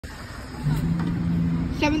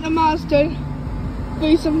7 to Marsden,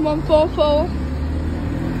 37144.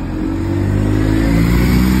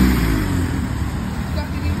 Got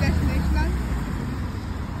the new destination on.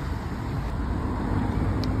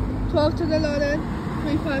 12 to the London,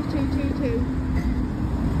 35222.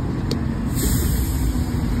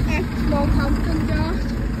 X Northampton Dart.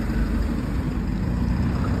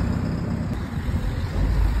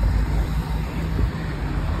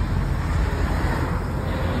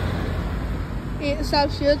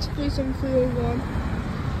 South Shields, 37301.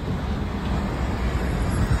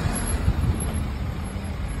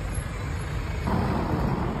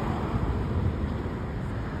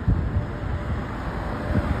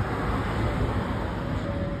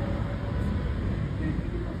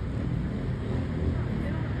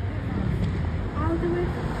 I'll do it.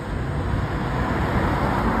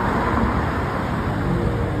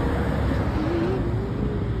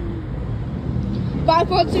 Five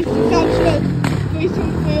 60 South Shields.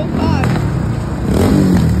 37305.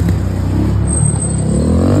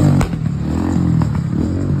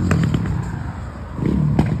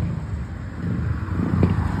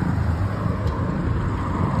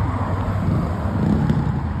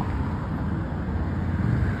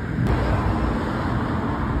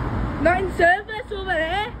 9 service over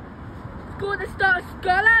there. Let's go to start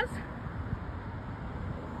scholars.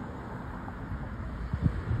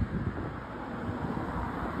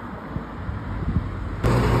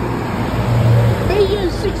 BU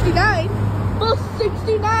 69, bus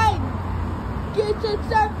 69, get it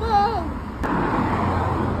simple.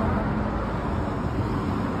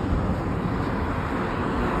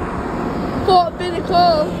 Fort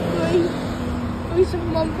Binnacle,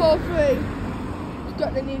 37143. It's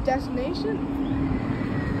got the new destination.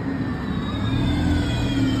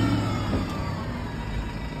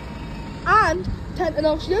 And 10 to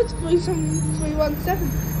North Shields, 37317.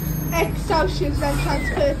 Ex South Shields then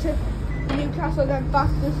transferred to Newcastle, then back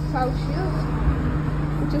to South Shields,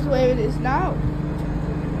 which is where it is now.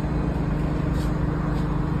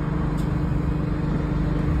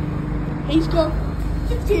 He's got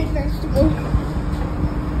 58 minutes to go.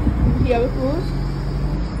 See how it goes.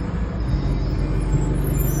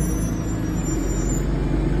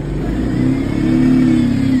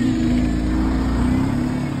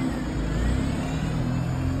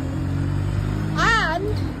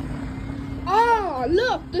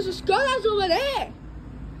 Look, there's a scholars over there.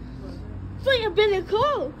 3 to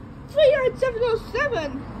Binnacle,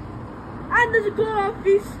 39707. And there's a go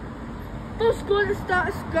office bus going to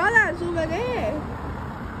start scholars over there.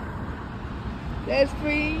 There's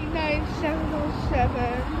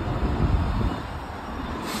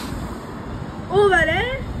 39707. Over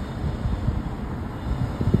there.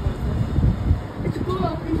 It's a go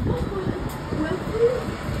office bus going to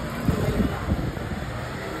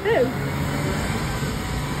who?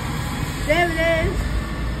 There it is.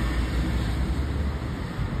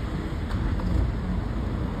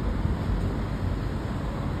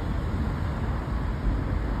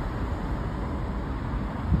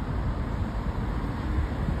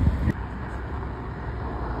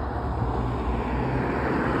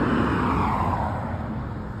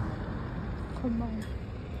 Come on.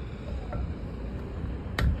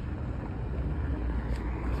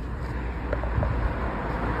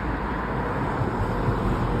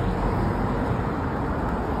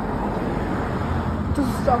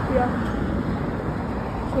 Just stop here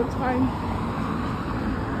for time.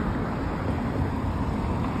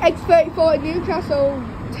 X34 at Newcastle,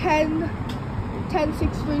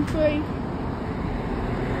 10633.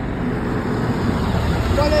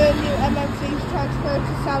 One of the new MMCs transferred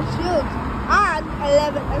to South Shields, and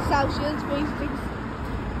 11 at South Shields,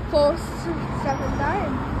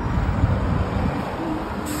 36479.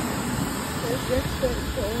 There's this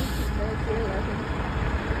 34, there's the 11.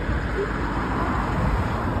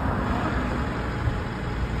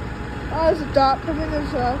 Oh, there's a dart coming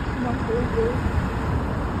as well. Not very good.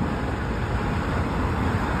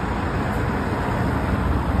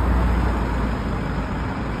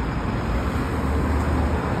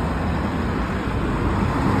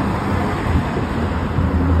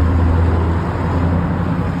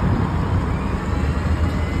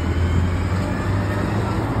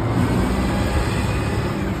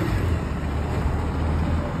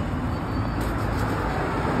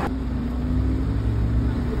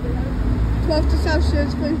 To South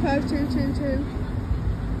Shields, 35222.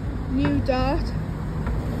 New dart.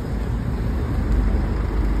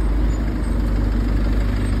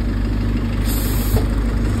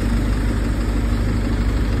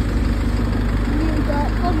 New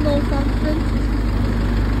dart from Northampton.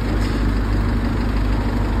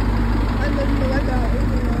 And then the weather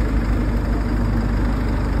over there.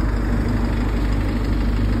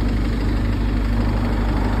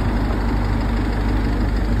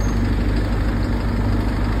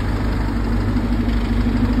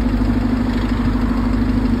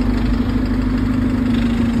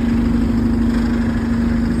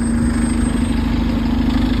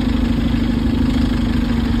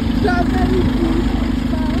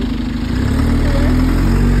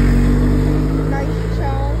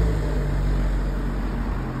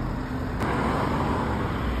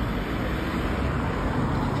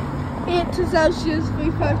 to Celsius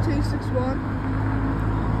 35261.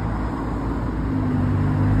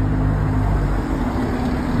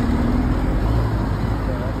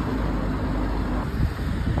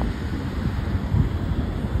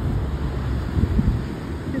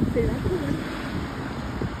 Didn't see that coming.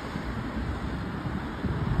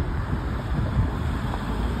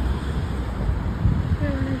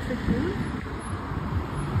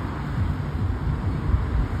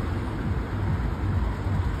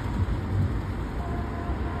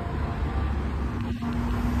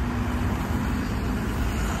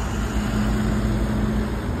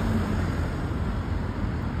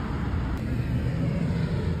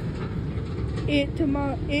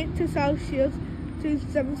 Eight to Celsius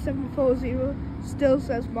 27740 still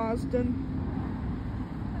says Marsden.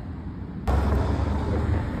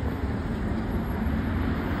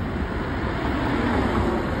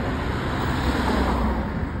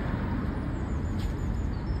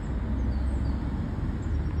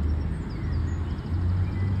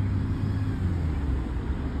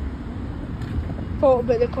 Thought a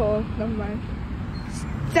bit of call, never mind.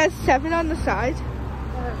 There's 7 on the side.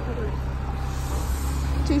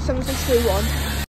 27631.